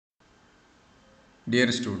Dear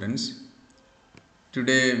students,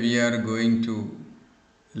 today we are going to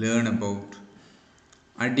learn about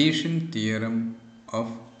addition theorem of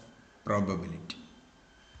probability.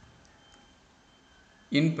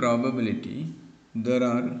 In probability, there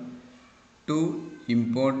are two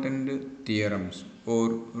important theorems or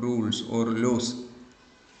rules or laws.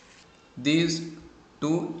 These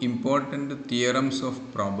two important theorems of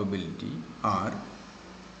probability are,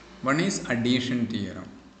 one is addition theorem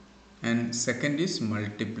and second is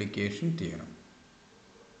multiplication theorem.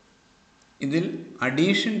 ഇതിൽ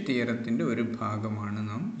addition തിയറത്തിൻ്റെ ഒരു ഭാഗമാണ്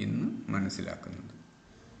നാം ഇന്ന് മനസ്സിലാക്കുന്നത്.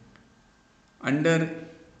 Under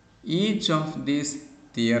each of these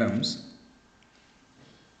theorems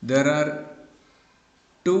there are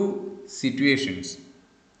two situations.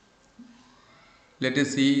 Let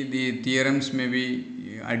us see, the theorems may be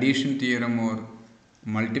addition theorem or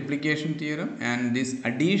multiplication theorem, and this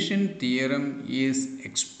addition theorem is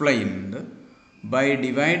explained by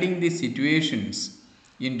dividing the situations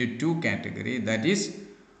into two categories, that is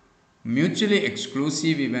mutually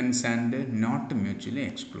exclusive events and not mutually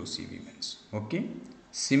exclusive events. Okay.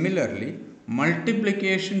 Similarly,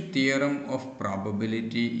 multiplication theorem of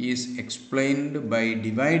probability is explained by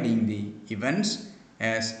dividing the events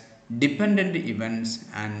as dependent events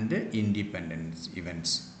and independent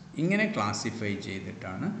events. ഇങ്ങനെ classify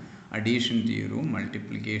ചെയ്തിട്ടാണ് addition തിയറവും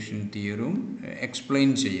multiplication തിയറവും explain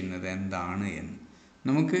ചെയ്യുന്നത് എന്താണ് എന്ന്.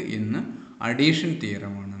 നമുക്ക് ഇന്ന് addition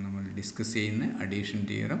തിയറമാണ് നമ്മൾ discuss ചെയ്യുന്നത്. Addition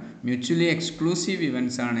theorem mutually exclusive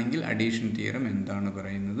events ആണെങ്കിൽ അഡീഷൻ തിയറം എന്താണ്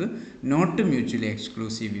പറയുന്നത്, നോട്ട് മ്യൂച്വലി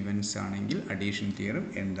എക്സ്ക്ലൂസീവ് ഇവൻറ്റ്സ് ആണെങ്കിൽ അഡീഷൻ തിയറം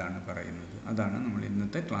എന്താണ് പറയുന്നത്, അതാണ് നമ്മൾ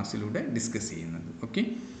ഇന്നത്തെ ക്ലാസ്സിലൂടെ ഡിസ്കസ് ചെയ്യുന്നത്. Okay.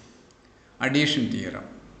 Addition theorem,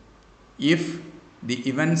 if the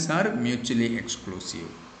events R mutually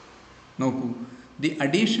exclusive. നോക്കൂ, the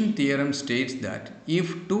addition theorem states that if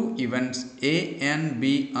two events A and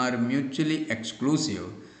B are mutually exclusive,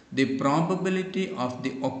 the probability of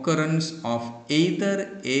the occurrence of either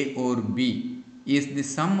A or B is the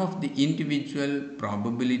sum of the individual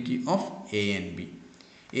probability of A and B.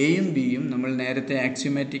 എയും ബിയും നമ്മൾ നേരത്തെ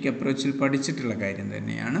axiomatic അപ്രോച്ചിൽ പഠിച്ചിട്ടുള്ള കാര്യം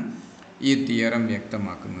തന്നെയാണ് ഈ theorem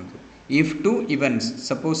വ്യക്തമാക്കുന്നത്. If two events,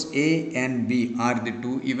 suppose A and B are the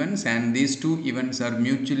two events and these two events are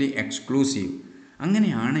mutually exclusive,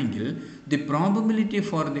 അങ്ങനെയാണെങ്കിൽ the probability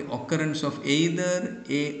for the occurrence of either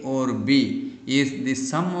A or B is the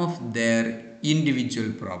sum of their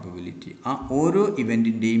individual probability. ആ ഓരോ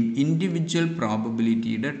ഇവൻറ്റിൻ്റെയും individual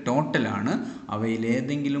പ്രോബബിലിറ്റിയുടെ ടോട്ടലാണ്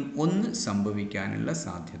അവയിലേതെങ്കിലും ഒന്ന് സംഭവിക്കാനുള്ള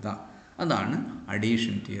സാധ്യത. അതാണ്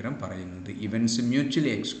addition theorem പറയുന്നത്. Events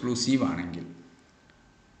mutually exclusive ആണെങ്കിൽ,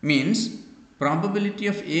 means probability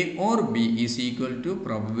of A or B is equal to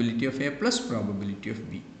probability of A plus probability of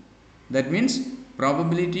B. That means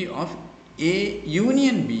probability of A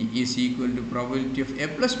union B is equal to probability of A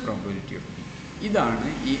plus probability of B. ഇതാണ്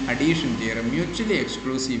ഈ addition theorem. Mutually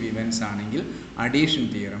exclusive events ആണെങ്കിൽ addition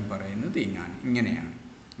theorem പറയുന്നത് ഇങ്ങനെയാണ്.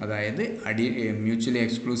 അതായത് mutually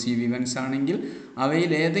exclusive events ആണെങ്കിൽ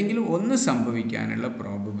അവയിൽ ഏതെങ്കിലും ഒന്ന് സംഭവിക്കാനുള്ള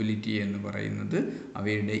പ്രോബബിലിറ്റി എന്ന് പറയുന്നത്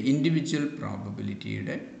അവയുടെ ഇൻഡിവിജ്വൽ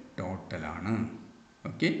പ്രോബബിലിറ്റിയുടെ ടോട്ടലാണ്.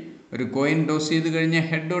 ഓക്കെ. ഒരു കോയിൻ ടോസ് ചെയ്ത് കഴിഞ്ഞാൽ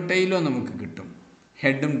ഹെഡോ ടെയിലോ നമുക്ക് കിട്ടും.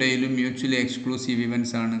 ഹെഡും ടെയിലും മ്യൂച്വലി എക്സ്ക്ലൂസീവ്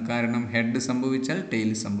ഇവൻറ്റ്സ് ആണ്. കാരണം ഹെഡ് സംഭവിച്ചാൽ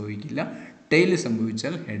ടെയിൽ സംഭവിക്കില്ല, ടെയിൽ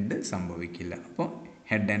സംഭവിച്ചാൽ ഹെഡ് സംഭവിക്കില്ല. അപ്പോൾ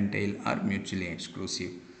head and tail R mutually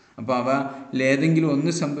exclusive. അപ്പോൾ അവയിലേതെങ്കിലും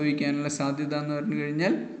ഒന്ന് സംഭവിക്കാനുള്ള സാധ്യത എന്ന് പറഞ്ഞു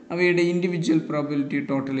കഴിഞ്ഞാൽ അവയുടെ ഇൻഡിവിജ്വൽ പ്രോബബിലിറ്റി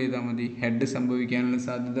ടോട്ടൽ ചെയ്താൽ മതി. ഹെഡ് സംഭവിക്കാനുള്ള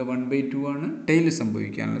സാധ്യത 1/2 ആണ്, ടെയിൽ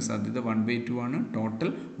സംഭവിക്കാനുള്ള സാധ്യത 1/2 ആണ്,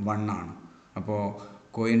 ടോട്ടൽ 1 ആണ്. അപ്പോൾ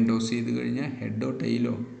കോയിൻ ടോസ് ചെയ്ത് കഴിഞ്ഞാൽ ഹെഡോ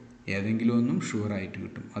ടെയിലോ ഏതെങ്കിലും ഒന്നും ഷുവറായിട്ട്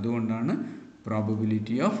കിട്ടും. അതുകൊണ്ടാണ്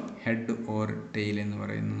probability of head or tail എന്ന്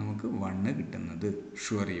പറയുന്നത് നമുക്ക് 1 കിട്ടുന്നത്,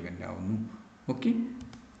 ഷുവർ ഈവൻ്റ് ആവുന്നു. ഓക്കെ.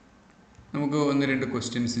 നമുക്ക് ഒന്ന് രണ്ട്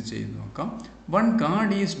ക്വസ്റ്റ്യൻസ് ചെയ്ത് നോക്കാം. One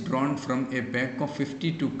card is drawn from A pack of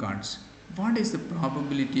 52 cards. What is the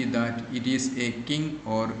probability that it is A king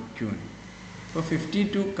or queen? ഇപ്പോൾ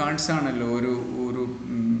 52 കാർഡ്സ് ആണല്ലോ ഒരു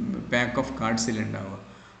പാക്ക് ഓഫ് കാർഡ്സിൽ ഉണ്ടാവുക.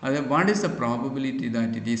 അത് what is the probability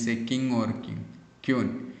that it is A king or queen?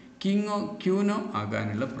 കിങ്ങോ ക്യൂനോ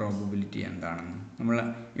ആകാനുള്ള probability എന്താണെന്ന് നമ്മൾ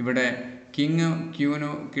ഇവിടെ കിങ്ങോ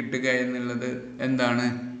ക്യൂനോ കിട്ടുക എന്നുള്ളത് എന്താണ്?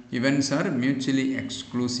 Events R mutually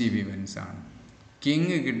exclusive events ആണ്.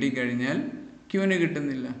 കിങ് കിട്ടിക്കഴിഞ്ഞാൽ ക്യൂന്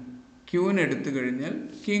കിട്ടുന്നില്ല, ക്യൂന് എടുത്തു കഴിഞ്ഞാൽ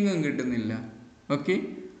കിങ്ങും കിട്ടുന്നില്ല. ഓക്കെ.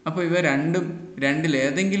 അപ്പോൾ ഇവ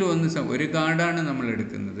രണ്ടിലേതെങ്കിലും ഒന്ന്, ഒരു കാർഡാണ് നമ്മൾ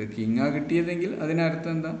എടുക്കുന്നത്, കിങ്ങാ കിട്ടിയതെങ്കിൽ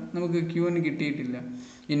അതിനർത്ഥം എന്താ? നമുക്ക് ക്യൂന് കിട്ടിയിട്ടില്ല.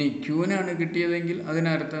 ഇനി ക്യൂനാണ് കിട്ടിയതെങ്കിൽ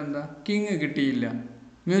അതിനർത്ഥം എന്താ? കിങ് കിട്ടിയില്ല.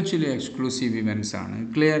 മ്യൂച്വലി എക്സ്ക്ലൂസീവ് ഇവൻറ്റ്സ് ആണ്.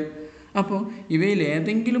 ക്ലിയർ? അപ്പോൾ ഇവയിൽ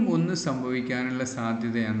ഏതെങ്കിലും ഒന്ന് സംഭവിക്കാനുള്ള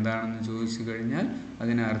സാധ്യത എന്താണെന്ന് ചോദിച്ചു കഴിഞ്ഞാൽ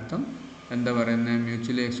അതിനർത്ഥം എന്താ പറയുന്നത്,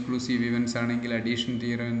 മ്യൂച്വലി എക്സ്ക്ലൂസീവ് ഇവൻസ് ആണെങ്കിൽ അഡീഷൻ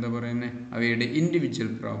തിയറം എന്താ പറയുന്നത്, അവയുടെ ഇൻഡിവിജ്വൽ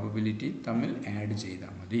പ്രോബബിലിറ്റി തമ്മിൽ ആഡ്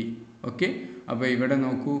ചെയ്താൽ മതി. ഓക്കെ, അപ്പോൾ ഇവിടെ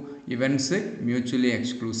നോക്കൂ, ഇവൻസ് മ്യൂച്വലി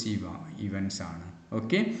എക്സ്ക്ലൂസീവ് ഇവൻസ് ആണ്.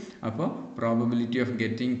 ഓക്കെ, അപ്പോൾ probability of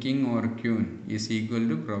getting king or queen is equal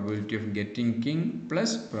to probability of getting king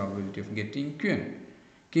plus probability of getting queen.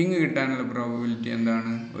 King കിട്ടാനുള്ള പ്രോബബിലിറ്റി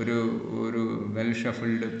എന്താണ്, ഒരു well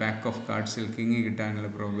shuffled pack of കാർഡ്സിൽ king കിട്ടാനുള്ള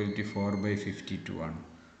probability 4/52 ആണ്.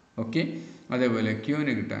 Okay, അതേപോലെ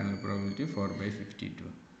ക്യൂന് കിട്ടാനുള്ള probability 4/52.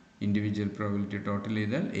 Individual probability total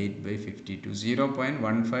ചെയ്താൽ 8/52.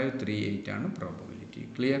 0.1538 ആണ് probability.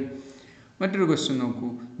 Clear? മറ്റൊരു ക്വസ്റ്റ്യൻ നോക്കൂ.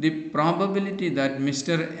 The probability that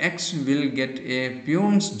mister X will get A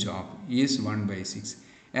പ്യൂൺസ് job is 1/6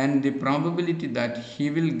 and the probability that he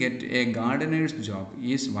will get a gardener's job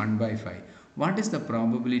is 1/5. What is the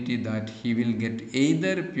probability that he will get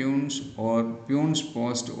either peon's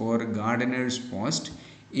post or gardener's post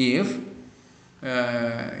if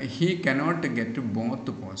he cannot get both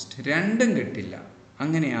post? രണ്ടും കിട്ടില്ല.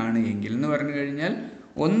 അങ്ങനെയാണ് എങ്കിൽ എന്ന് പറഞ്ഞു കഴിഞ്ഞാൽ,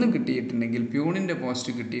 ഒന്ന് കിട്ടിയിട്ടുണ്ടെങ്കിൽ പ്യൂണിൻ്റെ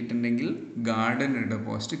post കിട്ടിയിട്ടുണ്ടെങ്കിൽ ഗാർഡനറുടെ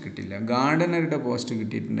പോസ്റ്റ് കിട്ടില്ല, ഗാർഡനറുടെ പോസ്റ്റ്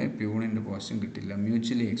കിട്ടിയിട്ടുണ്ടെങ്കിൽ പ്യൂണിൻ്റെ പോസ്റ്റും കിട്ടില്ല.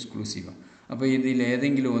 മ്യൂച്വലി എക്സ്ക്ലൂസീവാണ്. അപ്പോൾ ഇതിൽ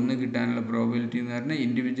ഏതെങ്കിലും ഒന്ന് കിട്ടാനുള്ള പ്രോബബിലിറ്റി എന്ന് പറഞ്ഞാൽ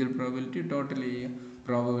ഇൻഡിവിജ്വൽ പ്രോബബിലിറ്റി ടോട്ടൽ ചെയ്യുക.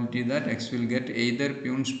 Probability that X will get either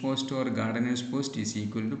പ്യൂൺസ് post or gardeners post is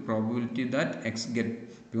equal to probability that X get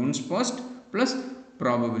പ്യൂൺസ് post plus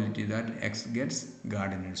probability that X gets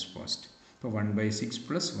gardeners post. അപ്പോൾ 1/6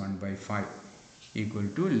 plus 1/5 equal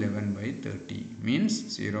to 11/30 means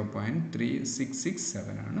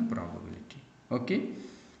 0.3667 ആണ് probability. Okay,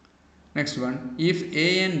 next one, if A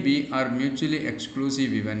and B are mutually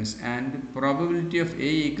exclusive events and probability of A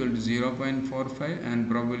equal to 0.45 and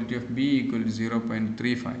probability of B equal to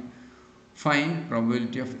 0.35, find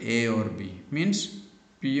probability of A or B. Means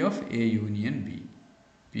P of A union B.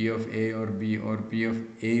 P of A or B or P of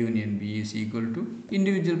A union B is equal to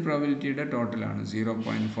individual probability യുടെ total ആണ്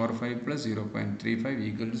 0.45 plus 0.35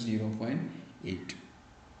 equal to 0.8.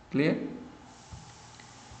 Clear?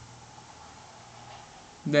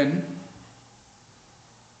 Then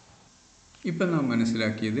ഇപ്പം നാം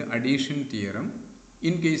മനസ്സിലാക്കിയത് addition theorem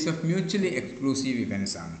in case of mutually exclusive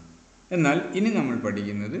events ആണ്. എന്നാൽ ഇനി നമ്മൾ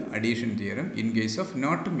പഠിക്കുന്നത് addition theorem in case of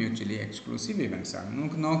not mutually exclusive events ആണ്.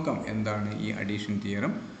 നമുക്ക് നോക്കാം എന്താണ് ഈ അഡീഷൻ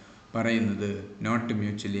തിയറം പറയുന്നത് നോട്ട്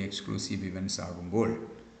മ്യൂച്വലി എക്സ്ക്ലൂസീവ് ഇവൻസ് ആകുമ്പോൾ.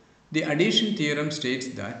 The addition theorem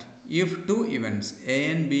States that if to events A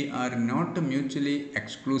and B are not mutually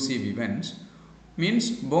exclusive events means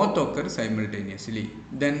both occur simultaneously,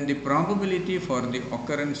 then the probability for the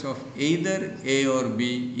occurrence of either A or B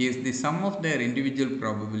is the sum of their individual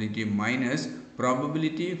probability minus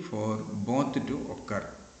probability for both to occur.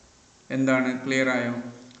 എന്താണ്, clear ആയോ?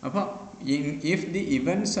 അപ്പോൾ if the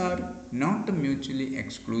events are not mutually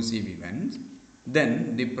exclusive events, then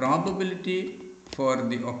the probability for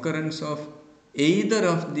the occurrence of either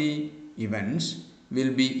of the events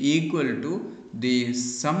will be equal to the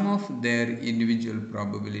sum of their individual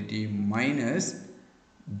probability minus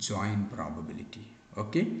joint probability.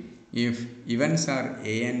 Okay, if events are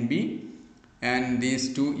A and B and these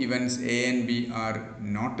two events A and B are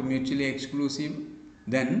not mutually exclusive,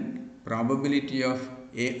 then probability of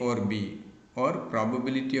A or B or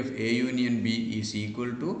probability of A union B is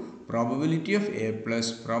equal to probability of A plus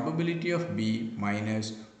probability of B minus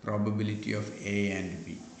probability of A and B.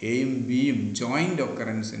 A യും B യും joint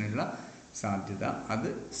ഒക്കറൻസിനുള്ള സാധ്യത അത്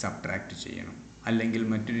subtract ചെയ്യണം. അല്ലെങ്കിൽ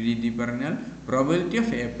മറ്റൊരു രീതി പറഞ്ഞാൽ probability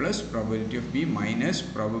of A plus probability of B minus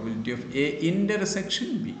probability of A intersection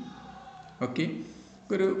B. Okay,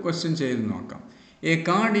 ഒരു ക്വസ്റ്റ്യൻ ചെയ്ത് നോക്കാം. A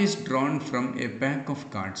card is drawn from A pack of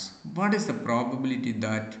cards. What is the probability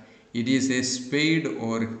that it is A spade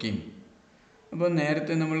or king? അപ്പോൾ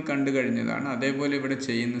നേരത്തെ നമ്മൾ കണ്ടു കഴിഞ്ഞതാണ്. അതേപോലെ ഇവിടെ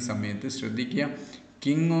ചെയ്യുന്ന സമയത്ത് ശ്രദ്ധിക്കുക,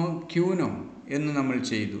 കിങ്ങോ ക്യൂനോ എന്ന് നമ്മൾ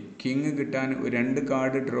ചെയ്തു. കിങ് കിട്ടാൻ ഒരു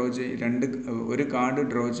കാർഡ് ഡ്രോ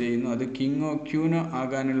ചെയ്യുന്നു. അത് കിങ്ങോ ക്യൂനോ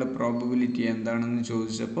ആകാനുള്ള പ്രോബബിലിറ്റി എന്താണെന്ന്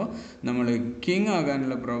ചോദിച്ചപ്പോൾ നമ്മൾ കിങ്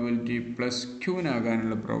ആകാനുള്ള പ്രോബബിലിറ്റി പ്ലസ് ക്യൂൻ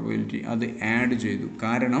ആകാനുള്ള പ്രോബബിലിറ്റി അത് ആഡ് ചെയ്തു.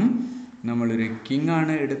 കാരണം നമ്മളൊരു കിങ്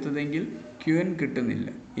ആണ് എടുത്തതെങ്കിൽ ക്യൂൻ കിട്ടുന്നില്ല,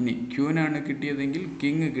 ഇനി ക്യൂനാണ് കിട്ടിയതെങ്കിൽ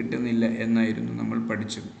കിങ് കിട്ടുന്നില്ല എന്നായിരുന്നു നമ്മൾ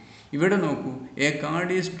പഠിച്ചത്. ഇവിടെ നോക്കൂ, A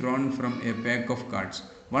card is drawn from A pack of cards.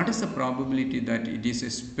 What is the probability that it is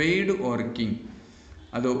A spade or king?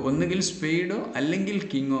 അത് ഒന്നുകിൽ സ്പെയ്ഡോ അല്ലെങ്കിൽ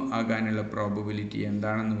കിങ്ങോ ആകാനുള്ള പ്രോബബിലിറ്റി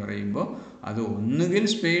എന്താണെന്ന് പറയുമ്പോൾ അത് ഒന്നുകിൽ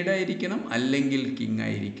സ്പെയ്ഡ് ആയിരിക്കണം അല്ലെങ്കിൽ കിങ്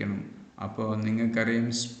ആയിരിക്കണം. അപ്പോൾ നിങ്ങൾക്കറിയാം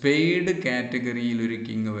സ്പെയ്ഡ് കാറ്റഗറിയിൽ ഒരു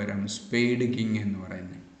കിങ് വരാം, സ്പെയ്ഡ് കിങ് എന്ന്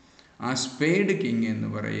പറയുന്നത്. ആ സ്പെയ്ഡ് കിങ് എന്ന്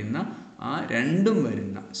പറയുന്ന ആ രണ്ടും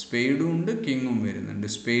വരുന്ന, സ്പെയ്ഡും ഉണ്ട് കിങ്ങും വരുന്നുണ്ട്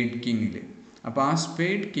സ്പെയ്ഡ് കിങ്ങിൽ. അപ്പോൾ ആ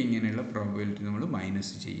സ്പേഡ് കിങ്ങിനുള്ള പ്രോബബിലിറ്റി നമ്മൾ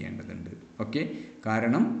മൈനസ് ചെയ്യേണ്ടതുണ്ട്. ഓക്കെ,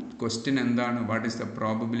 കാരണം ക്വസ്റ്റ്യൻ എന്താണ്, what is the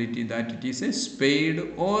probability that it is A spade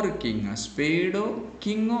or king, സ്പേഡോ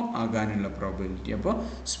കിങ്ങോ ആകാനുള്ള പ്രോബബിലിറ്റി. അപ്പോൾ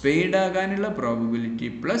സ്പേഡ് ആകാനുള്ള പ്രോബബിലിറ്റി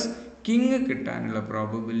പ്ലസ് കിങ് കിട്ടാനുള്ള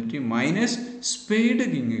പ്രോബബിലിറ്റി മൈനസ് സ്പേഡ്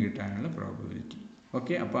കിങ് കിട്ടാനുള്ള പ്രോബബിലിറ്റി.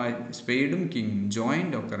 ഓക്കെ, അപ്പോൾ സ്പേഡും കിങ്ങും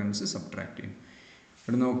ജോയിൻ്റ് ഒക്കറൻസ് സബ്ട്രാക്ട് ചെയ്യും.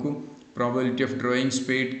 ഇവിടെ നോക്കൂ, probability of drawing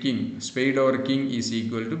spade or king is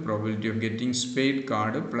equal to probability of getting spade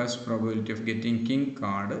card plus probability of getting king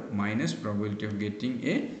card minus probability of getting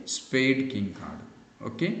a spade king card.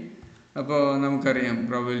 Okay, അപ്പോൾ നമുക്കറിയാം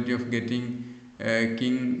probability of getting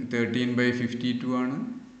king 13/52 ആണ്.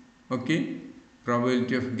 Okay,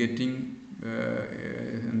 probability of getting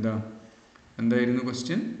എന്തായിരുന്നു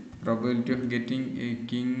question, probability of getting a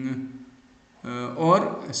king or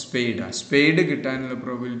spade കിട്ടാനുള്ള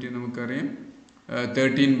probability നമുക്കറിയാം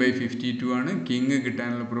 13/52 ആണ്. King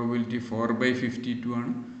കിട്ടാനുള്ള probability 4/52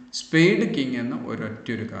 ആണ്. Spade king എന്ന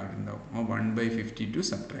ഒരൊറ്റൊരു കാർഡ് ഉണ്ടാവും, ആ 1/52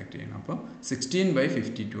 സബ്ട്രാക്ട് ചെയ്യണം. അപ്പോൾ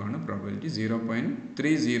 16/52 ആണ് പ്രോബിലിറ്റി,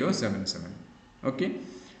 0.3077. ഓക്കെ,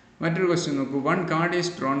 മറ്റൊരു ക്വസ്റ്റ്യൻ നോക്കൂ. One card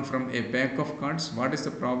is drawn from A pack of cards. What is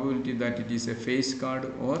the probability that it is A face card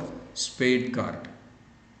or spade card?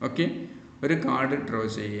 Okay, ഒരു കാർഡ് ഡ്രോ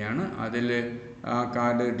ചെയ്യുകയാണ്. അതിൽ ആ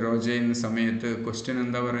കാർഡ് ഡ്രോ ചെയ്യുന്ന സമയത്ത് ക്വസ്റ്റ്യൻ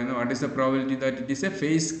എന്താ പറയുന്നത്, what is the probability that it is A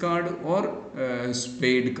face card or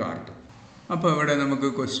spade card? അപ്പോൾ ഇവിടെ നമുക്ക്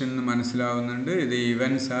ക്വസ്റ്റ്യൻ മനസ്സിലാവുന്നുണ്ട്, ഇത്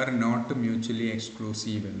events are not mutually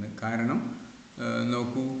exclusive എന്ന്. കാരണം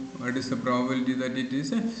നോക്കൂ, what is the probability that it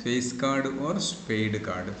is A face card or spade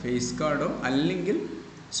card? Face കാർഡോ അല്ലെങ്കിൽ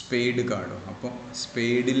സ്പേഡ് കാർഡോ? അപ്പോൾ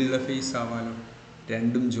സ്പേഡിലുള്ള ഫേസ് ആവാലോ,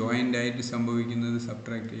 രണ്ടും ജോയിൻ്റ് ആയിട്ട് സംഭവിക്കുന്നത്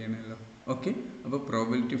സബ്ട്രാക്ട് ചെയ്യണമല്ലോ. ഓക്കെ, അപ്പോൾ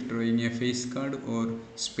probability of drawing A face card or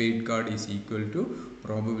spade card is equal to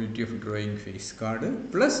probability of drawing face card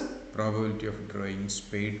plus probability of drawing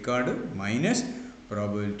spade card minus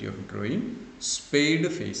probability of drawing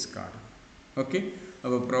spade face card. Okay,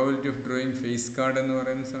 അപ്പോൾ probability of drawing face card എന്ന്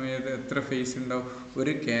പറയുന്ന സമയത്ത് എത്ര face ഉണ്ടാവും?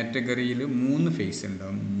 ഒരു കാറ്റഗറിയിൽ 3 face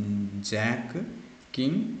ഉണ്ടാവും, Jack,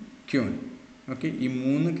 king, queen. Okay, ഈ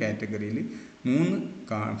 3 കാറ്റഗറിയിൽ 3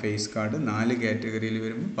 ഫേസ് കാർഡ് 4 കാറ്റഗറിയിൽ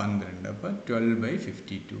വരുമ്പോൾ 12. അപ്പോൾ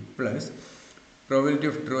 12/52 plus probability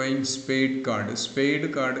of drawing spade card. Spade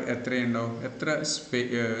card എത്രയുണ്ടാവും? എത്ര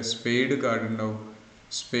സ്പേഡ് കാർഡ് ഉണ്ടാവും?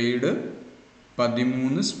 സ്പേഡ്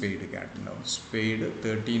 13 സ്പേഡ് കാർഡ് ഉണ്ടാവും. സ്പേഡ്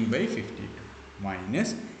 13/52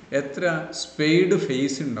 മൈനസ് എത്ര സ്പേഡ്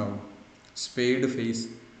ഫേസ് ഉണ്ടാവും? സ്പേഡ് ഫേസ്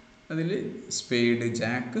അതിൽ spade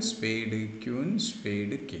Jack, spade queen,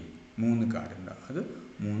 spade king, 3 card ഉണ്ടാവും. അത്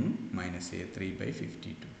 3 മൈനസ് ചെയ്യുക,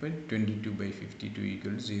 3/52. അപ്പോൾ 22/52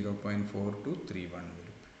 ഈക്വൽ ടു 0.4231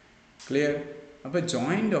 വരും. ക്ലിയർ? അപ്പോൾ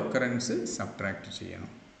ജോയിൻ്റ് ഒക്കറൻസ് സബ്ട്രാക്ട്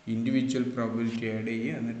ചെയ്യണം. ഇൻഡിവിജ്വൽ പ്രോബിലിറ്റി ആഡ്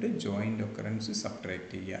ചെയ്യുക, എന്നിട്ട് ജോയിൻ്റ് ഒക്കറൻസ്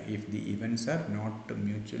സബ്ട്രാക്ട് ചെയ്യുക if the events are not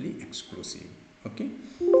mutually exclusive. Okay,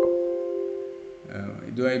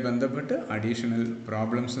 ഇതുമായി ബന്ധപ്പെട്ട് അഡീഷണൽ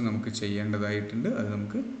പ്രോബ്ലംസ് നമുക്ക് ചെയ്യേണ്ടതായിട്ടുണ്ട്. അത്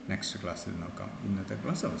നമുക്ക് നെക്സ്റ്റ് ക്ലാസ്സിൽ നോക്കാം. ഇന്നത്തെ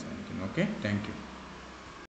ക്ലാസ് അവസാനിക്കുന്നു. Okay, thank you.